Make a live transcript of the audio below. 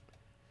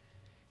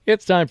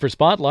It's time for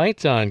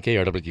Spotlight on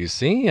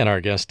KRWC, and our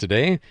guest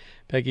today,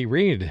 Peggy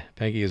Reed.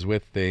 Peggy is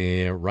with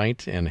the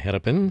Wright and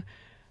Hennepin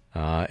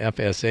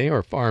FSA,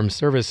 or Farm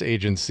Service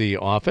Agency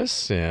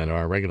office, and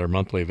our regular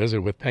monthly visit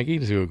with Peggy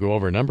to go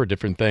over a number of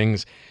different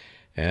things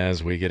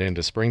as we get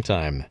into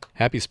springtime.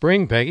 Happy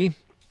spring, Peggy.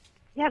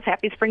 Yes,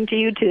 happy spring to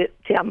you too,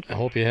 Tim. I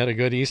hope you had a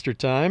good Easter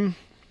time.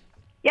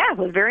 Yeah, it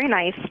was very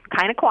nice.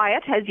 Kind of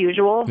quiet, as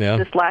usual. Yeah.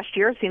 This last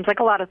year, it seems like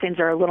a lot of things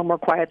are a little more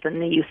quiet than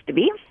they used to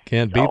be.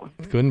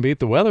 Couldn't beat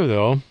the weather,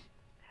 though.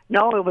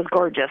 No, it was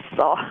gorgeous.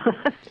 So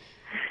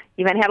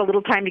even had a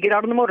little time to get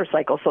out on the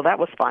motorcycle, so that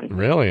was fun.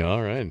 Really?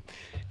 All right.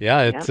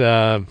 Yeah, it's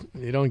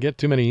you don't get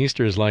too many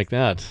Easters like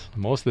that.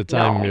 Most of the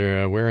time,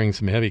 You're wearing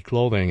some heavy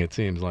clothing, it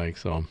seems like.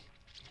 So.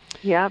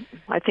 Yeah,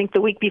 I think the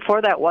week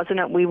before that,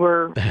 wasn't it? We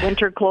were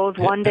winter clothes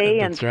one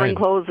day and spring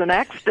clothes the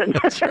next.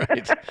 That's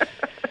right.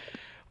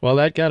 Well,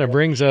 that kind of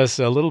brings us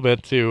a little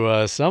bit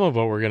to some of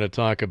what we're going to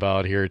talk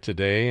about here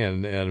today,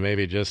 and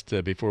maybe just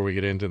before we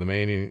get into the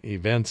main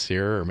events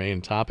here, or main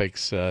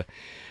topics,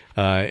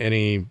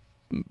 any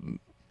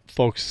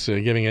folks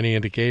giving any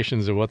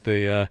indications of what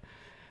the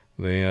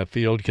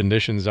field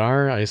conditions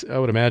are? I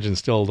would imagine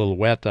still a little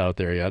wet out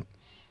there yet.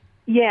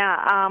 Yeah,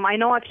 I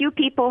know a few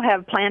people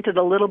have planted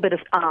a little bit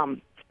of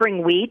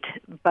spring wheat,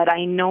 but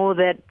I know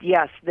that,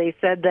 yes, they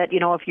said that,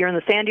 if you're in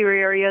the sandier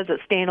areas,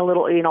 it's staying a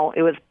little,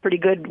 it was pretty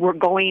good. We're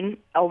going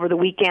over the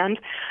weekend.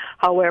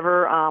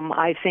 However,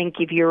 I think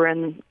if you're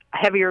in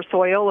heavier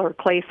soil or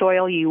clay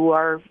soil,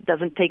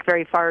 doesn't take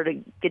very far to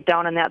get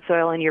down in that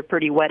soil, and you're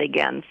pretty wet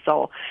again.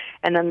 So,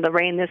 and then the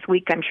rain this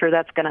week, I'm sure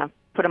that's going to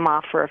put them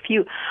off for a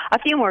few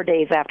more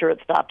days after it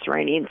stops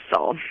raining.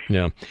 So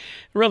yeah,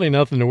 really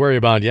nothing to worry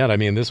about yet. I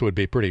mean, this would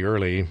be pretty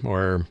early,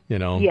 or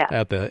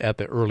at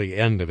the early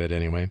end of it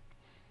anyway.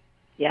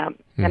 Yeah,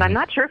 and I'm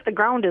not sure if the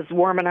ground is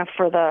warm enough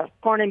for the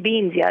corn and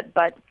beans yet,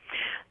 but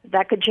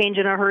that could change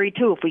in a hurry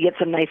too if we get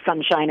some nice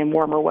sunshine and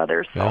warmer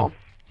weather. So. Yeah.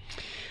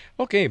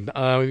 Okay,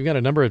 we've got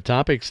a number of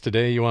topics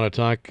today you want to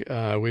talk.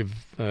 We've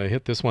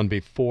hit this one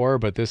before,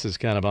 but this is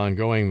kind of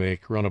ongoing, the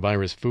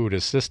Coronavirus Food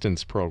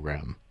Assistance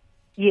Program.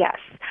 Yes.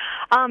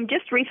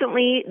 Just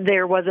recently,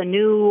 there was a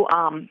new,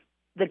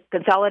 the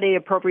Consolidated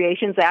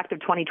Appropriations Act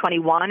of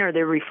 2021, or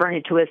they're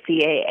referring to as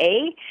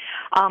CAA,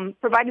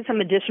 provided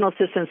some additional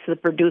assistance to the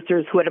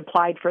producers who had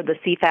applied for the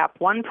CFAP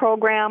 1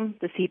 program,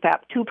 the CFAP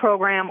 2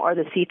 program, or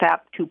the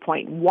CFAP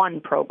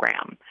 2.1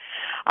 program.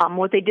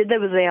 What they did there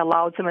was they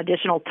allowed some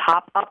additional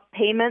top-up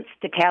payments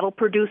to cattle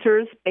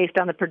producers based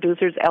on the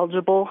producer's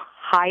eligible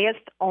highest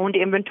owned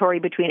inventory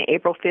between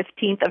April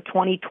 15th of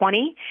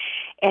 2020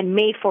 and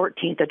May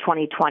 14th of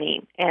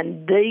 2020.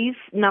 And these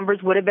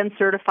numbers would have been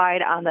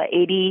certified on the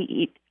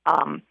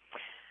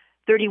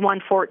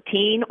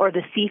 3114 or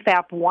the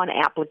CFAP 1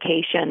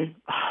 application.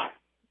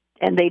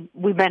 And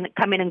we've been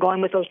coming and going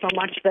with those so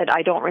much that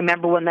I don't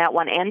remember when that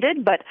one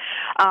ended, but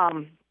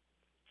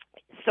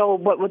so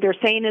what they're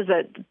saying is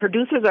that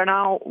producers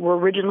were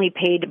originally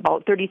paid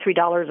about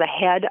 $33 a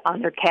head on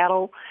their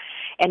cattle,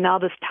 and now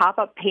this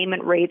top-up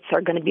payment rates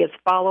are going to be as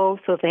follows.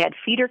 So if they had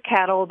feeder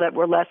cattle that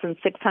were less than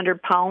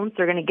 600 pounds,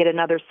 they're going to get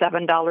another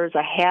 $7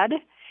 a head.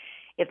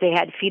 If they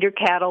had feeder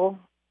cattle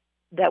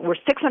that were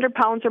 600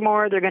 pounds or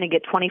more, they're going to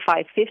get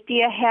 $25.50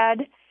 a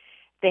head.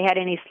 If they had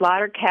any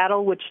slaughter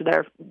cattle, which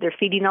they're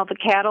feeding out the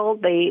cattle,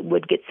 they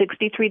would get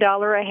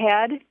 $63 a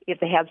head. If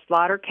they had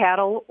slaughter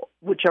cattle,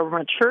 which are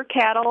mature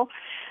cattle,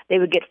 they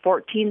would get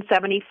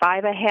 $14.75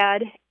 a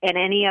head, and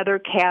any other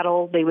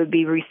cattle, they would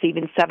be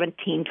receiving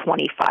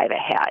 $17.25 a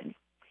head.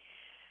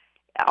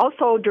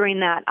 Also,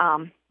 during that,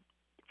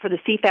 for the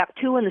CFAP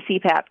 2 and the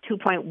CFAP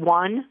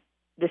 2.1,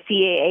 the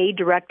CAA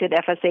directed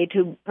FSA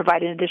to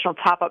provide an additional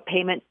top-up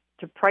payment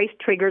to price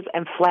triggers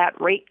and flat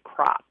rate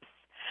crops.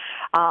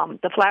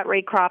 The flat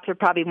rate crops are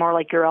probably more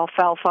like your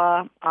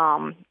alfalfa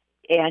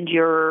and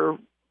your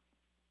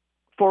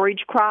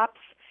forage crops,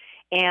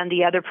 and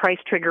the other price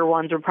trigger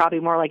ones are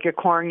probably more like your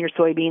corn, your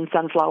soybeans,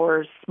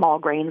 sunflowers, small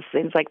grains,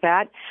 things like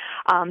that.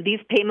 These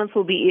payments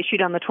will be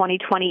issued on the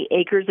 2020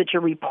 acres that you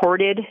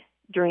reported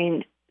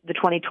during the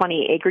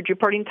 2020 acreage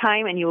reporting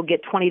time, and you will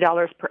get $20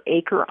 per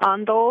acre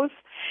on those.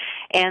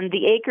 And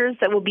the acres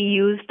that will be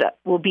used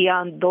will be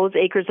on those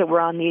acres that were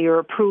on your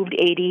approved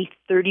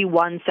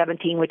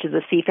 80-31-17, which is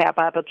a CFAP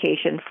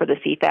application for the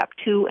CFAP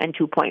 2 and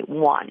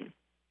 2.1.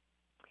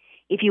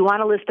 If you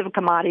want a list of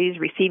commodities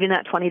receiving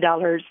that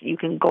 $20, you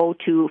can go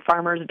to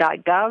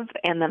farmers.gov,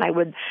 and then I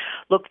would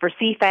look for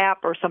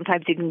CFAP, or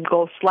sometimes you can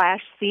go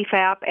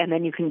 /CFAP, and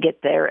then you can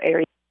get their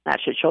area. That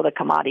should show the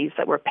commodities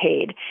that were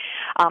paid.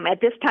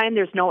 At this time,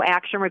 there's no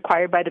action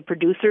required by the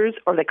producers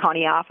or the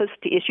county office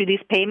to issue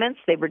these payments.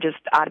 They were just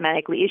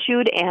automatically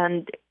issued,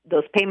 and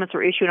those payments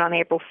were issued on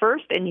April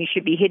 1st, and you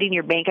should be hitting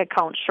your bank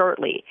account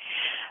shortly.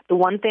 The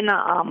one thing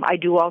I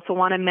do also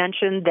want to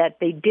mention that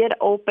they did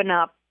open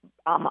up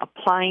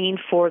applying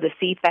for the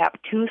CFAP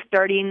 2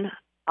 starting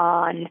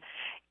on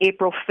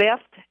April 5th,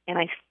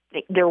 and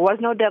there was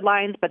no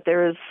deadlines, but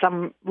there's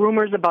some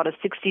rumors about a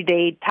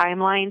 60-day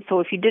timeline. So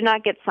if you did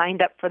not get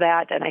signed up for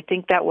that, and I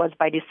think that was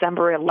by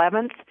December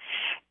 11th,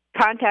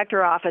 contact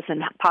our office,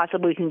 and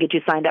possibly we can get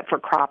you signed up for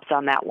crops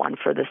on that one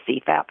for the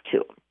CFAP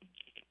too.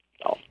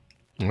 So.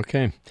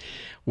 Okay.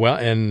 Well,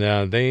 and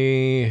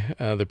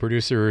the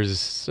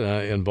producers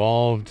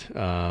involved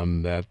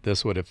that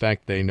this would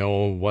affect, they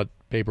know what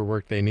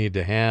paperwork they need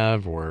to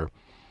have, or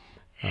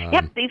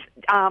Yep.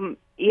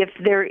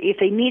 If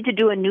they need to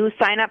do a new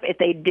sign up, if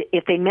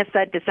they miss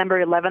that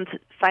December 11th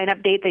sign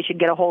up date, they should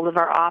get a hold of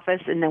our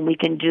office, and then we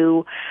can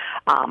do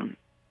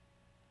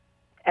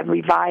a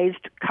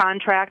revised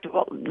contract.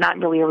 Well, not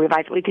really a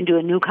revised. We can do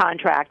a new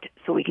contract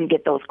so we can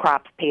get those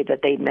crops paid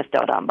that they missed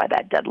out on by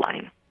that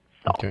deadline.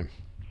 So. Okay.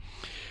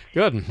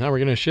 Good. Now we're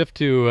going to shift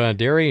to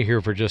dairy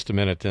here for just a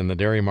minute and the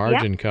dairy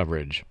margin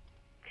coverage.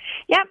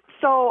 Yep.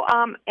 So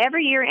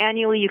every year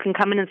annually you can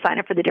come in and sign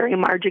up for the dairy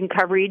margin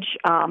coverage.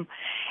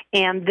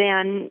 And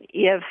then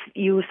if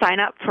you sign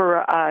up for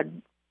a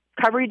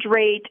coverage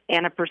rate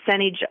and a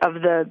percentage of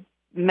the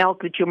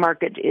milk that you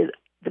market, is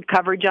the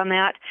coverage on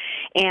that.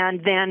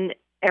 And then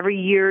every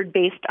year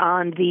based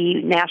on the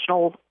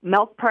national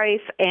milk price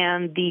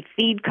and the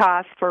feed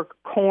costs for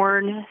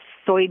corn,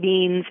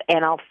 soybeans,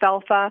 and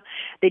alfalfa,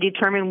 they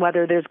determine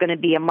whether there's going to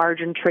be a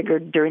margin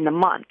triggered during the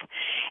month.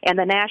 And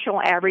the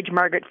national average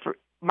market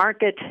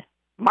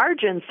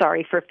margin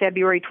for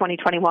February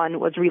 2021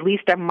 was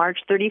released on March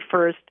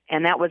 31st,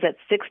 and that was at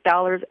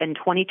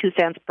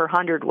 $6.22 per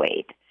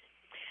hundredweight.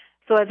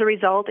 So as a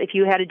result, if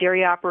you had a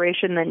dairy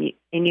operation and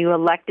you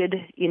elected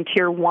in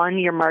Tier 1,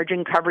 your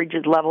margin coverage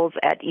is levels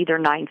at either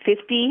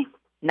 $9.50,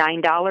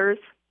 $9,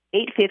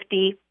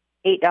 $8.50,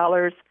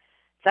 $8,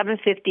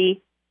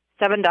 $7.50,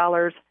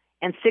 $7,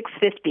 and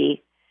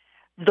 $6.50.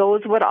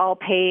 Those would all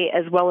pay,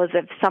 as well as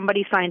if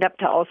somebody signed up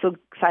to also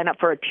sign up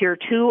for a Tier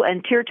 2,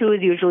 and Tier 2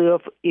 is usually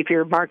if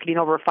you're marketing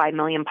over 5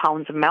 million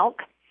pounds of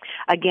milk.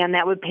 Again,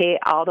 that would pay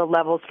all the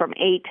levels from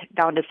 8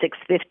 down to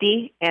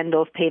 $6.50, and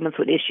those payments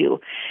would issue.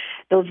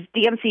 Those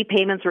DMC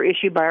payments were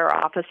issued by our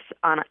office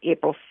on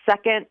April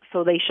 2nd,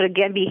 so they should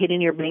again be hitting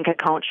your bank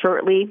account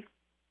shortly.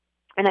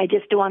 And I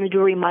just want to do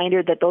a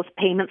reminder that those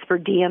payments for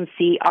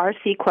DMC are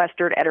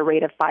sequestered at a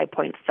rate of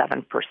 5.7%.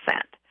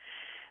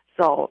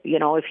 So,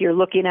 if you're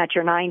looking at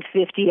your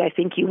 $9.50, I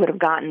think you would have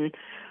gotten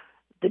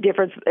the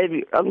difference,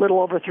 a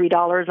little over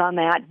 $3 on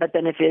that. But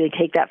then if you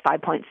take that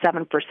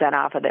 5.7%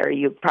 off of there,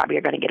 you probably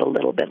are going to get a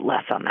little bit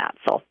less on that.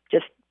 So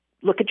just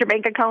look at your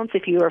bank accounts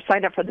if you are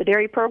signed up for the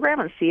dairy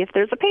program and see if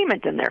there's a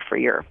payment in there for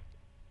your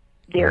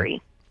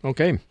dairy.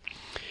 Okay.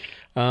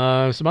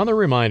 Some other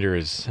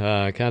reminders.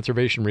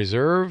 Conservation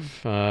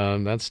Reserve,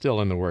 that's still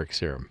in the works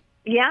here.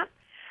 Yeah.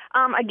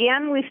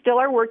 Again, we still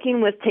are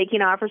working with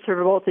taking offers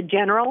for both the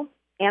general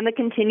and the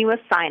continuous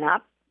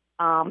sign-up.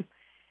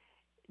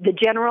 The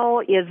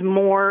general is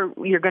more,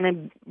 we're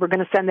going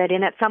to send that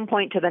in at some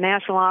point to the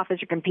national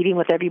office. You're competing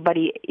with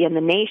everybody in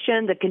the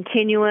nation. The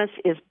continuous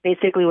is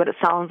basically what it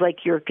sounds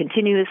like. You're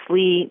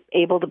continuously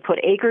able to put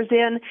acres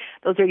in.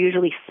 Those are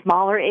usually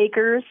smaller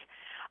acres.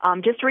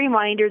 Just a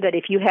reminder that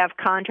if you have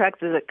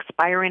contracts that are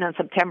expiring on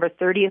September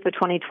 30th of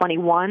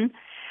 2021,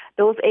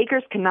 those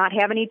acres cannot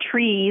have any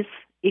trees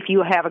if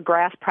you have a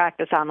grass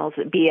practice on those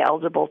that be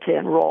eligible to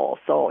enroll.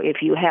 So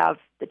if you have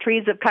the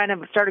trees have kind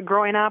of started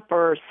growing up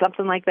or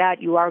something like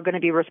that, you are going to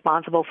be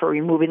responsible for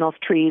removing those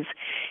trees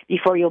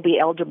before you'll be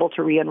eligible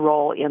to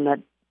re-enroll in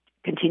the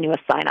continuous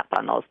sign-up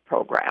on those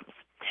programs.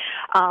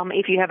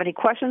 If you have any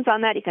questions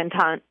on that, you can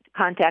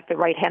contact the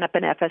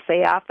Wright-Hennepin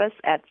FSA office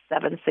at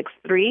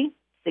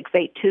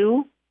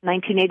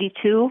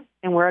 763-682-1982,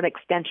 and we're at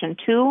extension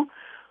 2.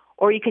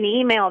 Or you can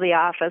email the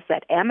office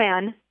at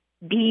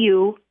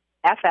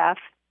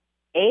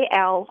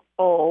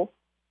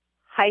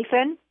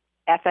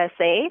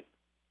mnbuffalo-FSA,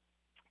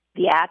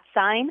 the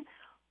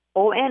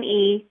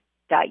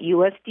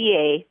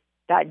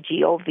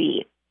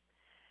 @one.usda.gov.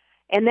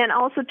 And then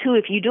also, too,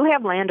 if you do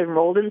have land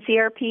enrolled in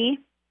CRP,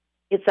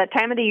 it's that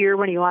time of the year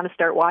when you want to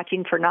start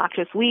watching for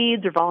noxious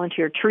weeds or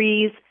volunteer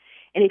trees.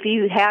 And if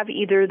you have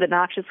either the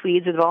noxious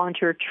weeds or the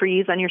volunteer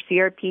trees on your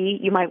CRP,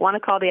 you might want to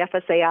call the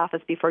FSA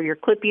office before you're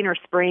clipping or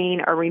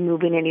spraying or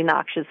removing any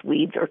noxious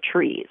weeds or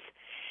trees.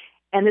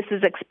 And this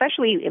is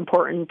especially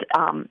important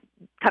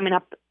coming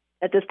up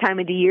at this time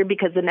of the year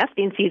because the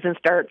nesting season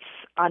starts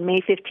on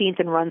May 15th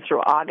and runs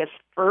through August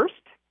 1st.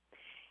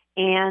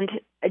 And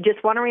I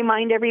just want to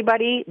remind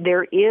everybody,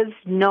 there is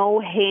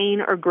no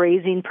haying or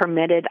grazing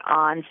permitted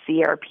on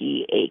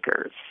CRP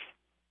acres.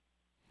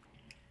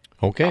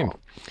 Okay.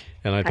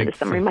 And I think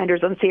some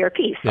reminders on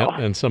CRP. So. Yep,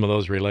 and some of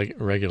those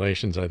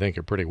regulations I think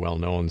are pretty well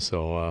known,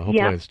 so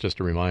hopefully it's just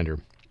a reminder.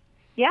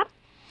 Yep.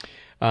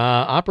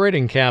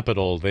 Operating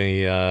capital,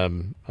 the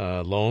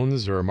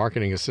loans or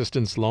marketing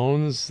assistance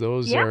loans,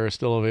 those are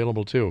still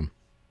available too.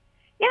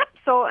 Yep.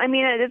 So, I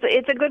mean,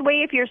 it's a good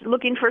way if you're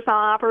looking for some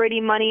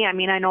operating money. I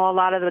mean, I know a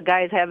lot of the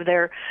guys have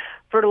their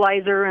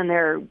fertilizer and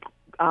their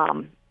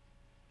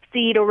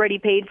seed already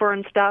paid for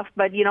and stuff,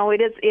 but,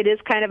 it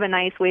is kind of a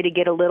nice way to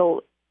get a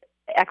little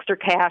extra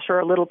cash or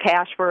a little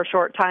cash for a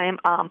short time.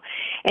 And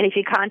if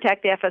you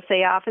contact the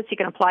FSA office, you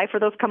can apply for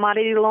those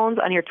commodity loans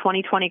on your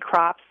 2020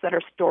 crops that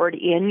are stored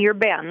in your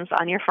bins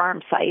on your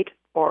farm site.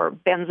 or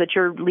bins that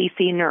you're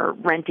leasing or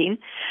renting.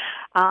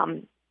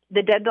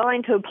 The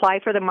deadline to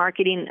apply for the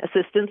marketing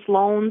assistance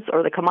loans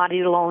or the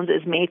commodity loans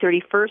is May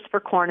 31st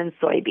for corn and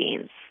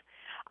soybeans.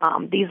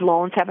 These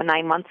loans have a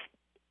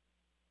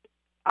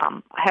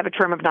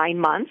term of 9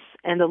 months,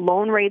 and the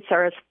loan rates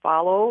are as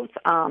follows.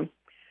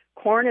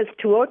 Corn is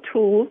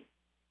 $2.02,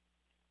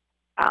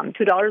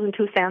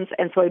 $2.02,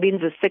 and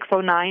soybeans is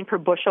 $6.09 per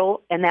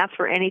bushel, and that's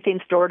for anything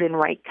stored in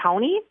Wright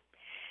County.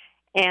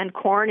 And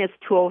corn is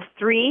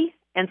 $2.03,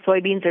 and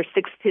soybeans are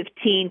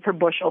 $6.15 per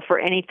bushel for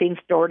anything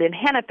stored in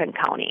Hennepin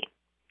County.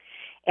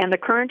 And the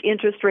current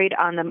interest rate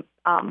on the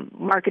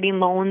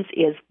marketing loans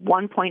is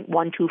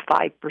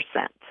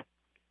 1.125%.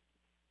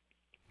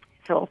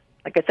 So,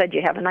 like I said,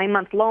 you have a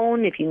 9-month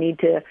loan. If you need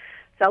to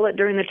sell it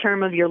during the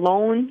term of your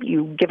loan,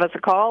 you give us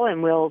a call,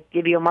 and we'll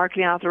give you a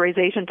marketing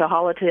authorization to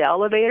haul it to the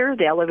elevator.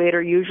 The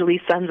elevator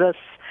usually sends us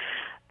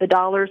the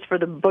dollars for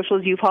the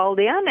bushels you've hauled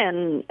in,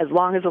 and as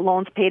long as the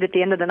loan's paid at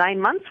the end of the 9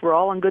 months, we're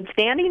all in good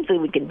standing, so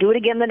we can do it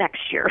again the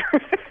next year.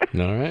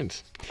 All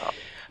right.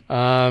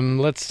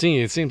 Let's see.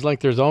 It seems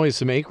like there's always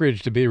some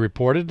acreage to be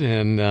reported,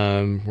 and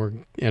we're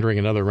entering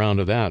another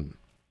round of that.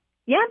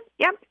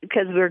 Yep,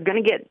 because we're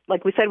going to get,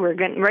 like we said, we're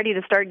getting ready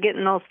to start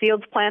getting those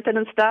fields planted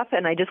and stuff,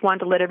 and I just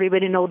wanted to let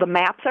everybody know the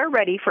maps are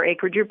ready for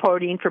acreage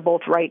reporting for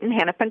both Wright and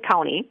Hennepin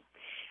County.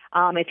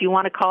 If you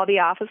want to call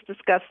the office,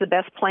 discuss the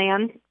best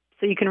plan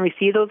so you can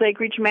receive those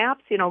acreage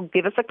maps,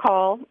 give us a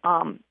call.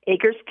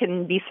 Acres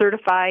can be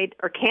certified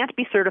or can't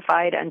be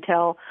certified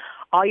until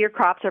all your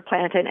crops are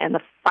planted, and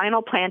the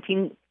final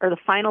planting or the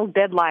final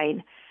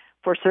deadline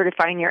for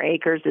certifying your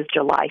acres is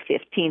July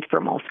 15th for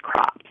most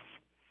crops.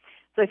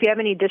 So if you have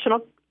any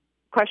additional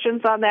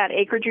questions on that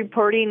acreage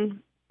reporting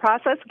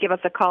process, give us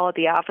a call at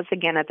the office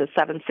again at the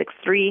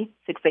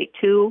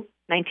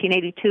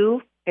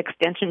 763-682-1982,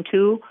 extension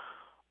 2,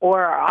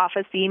 or our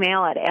office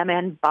email at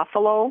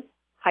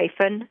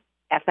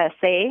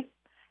mnbuffalo-fsa,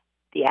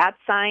 the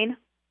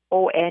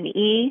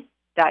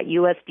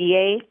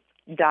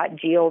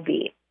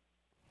 @one.usda.gov.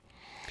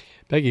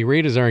 Peggy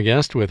Reed is our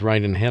guest with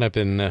Wright and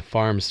Hennepin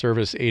Farm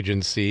Service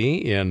Agency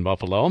in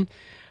Buffalo.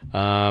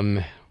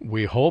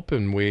 We hope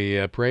and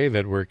we pray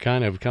that we're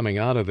kind of coming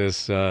out of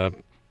this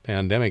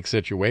pandemic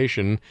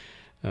situation.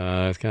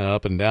 It's kind of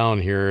up and down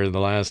here the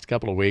last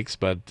couple of weeks,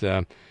 but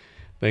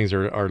things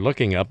are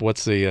looking up.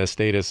 What's the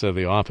status of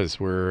the office?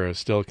 We're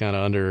still kind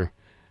of under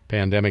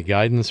pandemic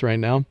guidance right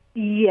now?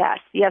 Yes,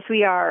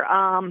 we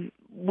are.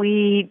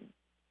 We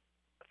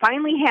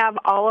finally have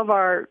all of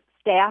our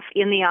staff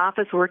in the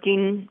office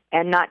working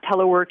and not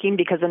teleworking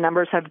because the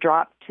numbers have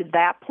dropped to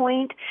that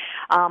point.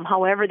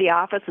 However, the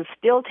office is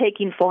still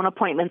taking phone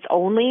appointments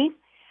only.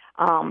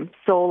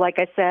 So like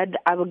I said,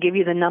 I will give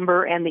you the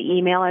number and the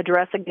email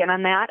address again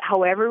on that.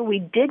 However, we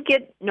did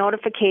get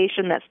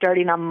notification that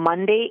starting on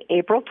Monday,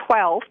 April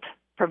 12th,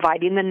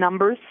 providing the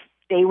numbers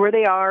stay where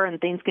they are and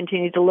things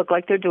continue to look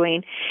like they're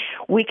doing,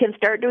 we can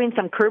start doing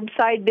some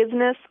curbside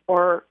business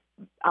or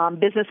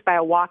business by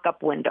a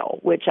walk-up window,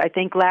 which I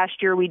think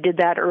last year we did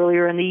that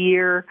earlier in the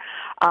year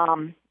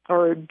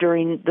or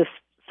during the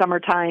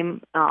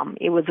summertime.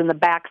 It was in the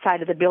back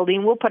side of the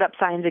building. We'll put up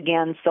signs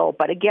again.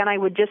 But again, I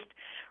would just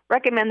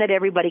recommend that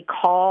everybody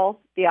call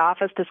the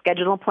office to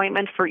schedule an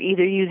appointment for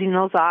either using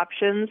those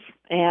options.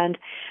 And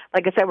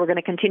like I said, we're going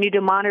to continue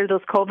to monitor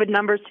those COVID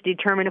numbers to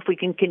determine if we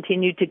can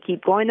continue to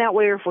keep going that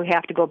way or if we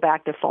have to go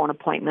back to phone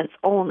appointments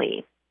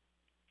only.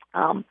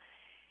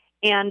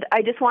 And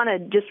I just want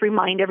to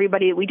remind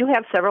everybody that we do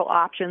have several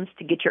options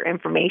to get your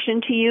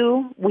information to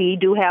you. We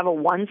do have a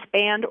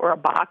one-span or a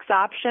box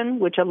option,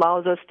 which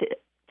allows us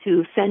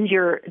to send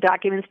your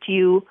documents to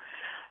you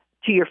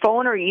to your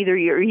phone or either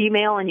your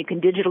email, and you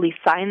can digitally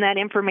sign that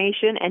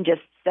information and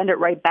just send it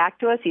right back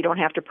to us. You don't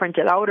have to print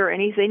it out or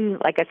anything.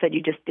 Like I said,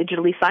 you just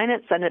digitally sign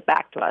it, send it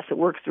back to us. It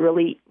works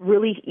really,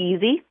 really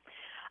easy.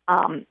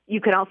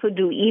 You can also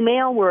do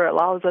email, where it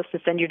allows us to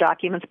send your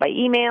documents by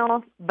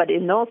email, but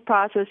in those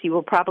process, you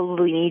will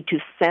probably need to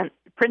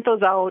print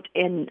those out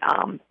and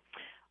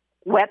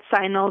wet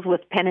sign those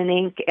with pen and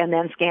ink and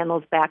then scan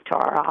those back to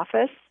our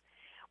office.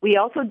 We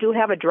also do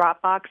have a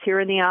drop box here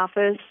in the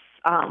office.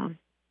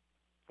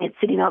 It's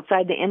sitting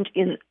outside the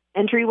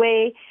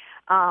entryway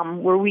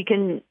where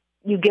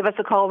you give us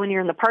a call when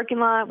you're in the parking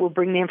lot. We'll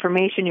bring the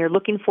information you're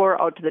looking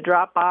for out to the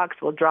drop box.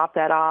 We'll drop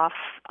that off.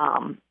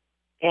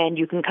 And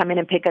you can come in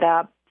and pick it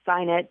up,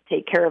 sign it,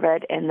 take care of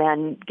it, and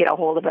then get a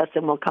hold of us,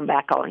 and we'll come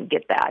back out and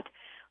get that.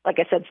 Like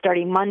I said,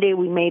 starting Monday,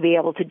 we may be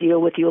able to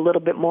deal with you a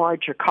little bit more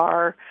at your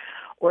car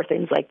or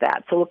things like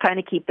that. So we'll kind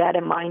of keep that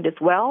in mind as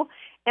well.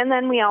 And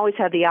then we always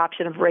have the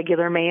option of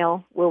regular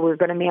mail, where we're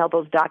going to mail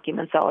those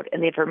documents out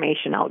and the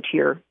information out to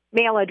your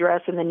mail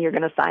address, and then you're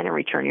going to sign and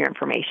return your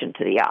information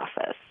to the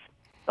office.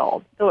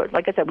 So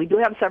like I said, we do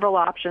have several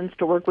options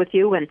to work with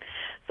you, and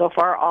so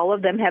far all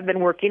of them have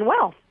been working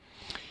well.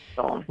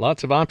 So.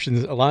 Lots of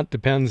options. A lot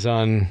depends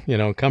on,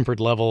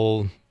 comfort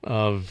level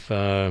of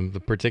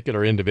the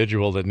particular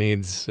individual that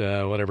needs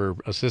whatever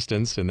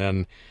assistance, and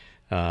then,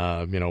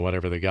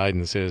 whatever the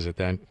guidance is at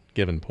that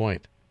given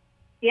point.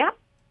 Yep.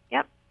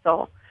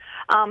 So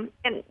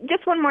And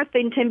just one more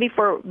thing, Tim,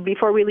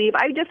 before we leave,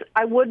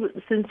 I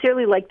would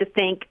sincerely like to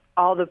thank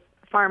all the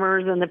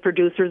farmers and the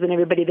producers and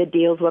everybody that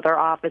deals with our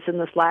office in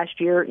this last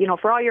year,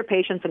 for all your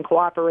patience and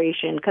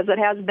cooperation, because it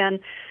has been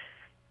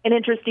an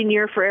interesting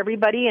year for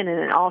everybody and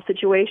in all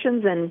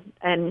situations.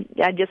 And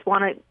I just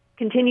want to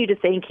continue to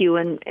thank you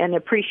and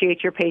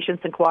appreciate your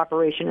patience and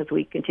cooperation as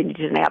we continue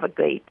to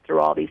navigate through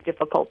all these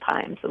difficult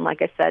times. And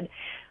like I said,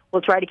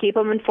 we'll try to keep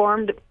them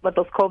informed what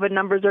those COVID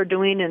numbers are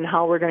doing and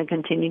how we're going to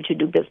continue to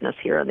do business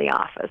here in the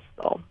office.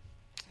 So.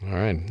 All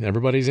right.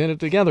 Everybody's in it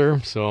together,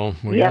 so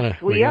we gotta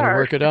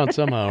work it out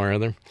somehow or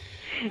other.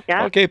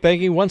 Yeah. Okay,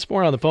 Peggy, once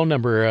more on the phone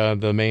number,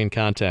 the main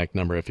contact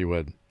number, if you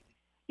would.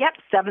 Yep,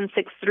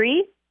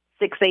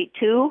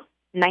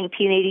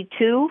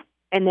 763-682-1982,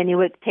 and then you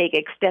would take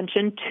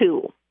extension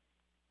 2.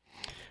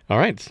 All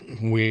right.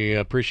 We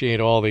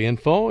appreciate all the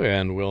info,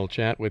 and we'll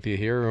chat with you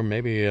here, or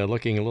maybe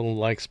looking a little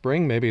like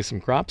spring, maybe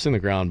some crops in the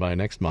ground by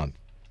next month.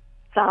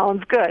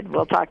 Sounds good.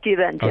 We'll talk to you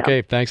then, Tim.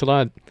 Okay, thanks a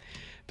lot.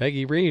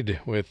 Peggy Reed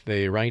with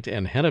the Wright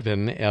and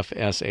Hennepin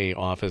FSA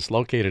office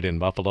located in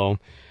Buffalo.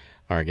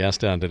 Our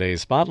guest on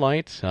today's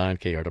Spotlight on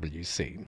KRWC.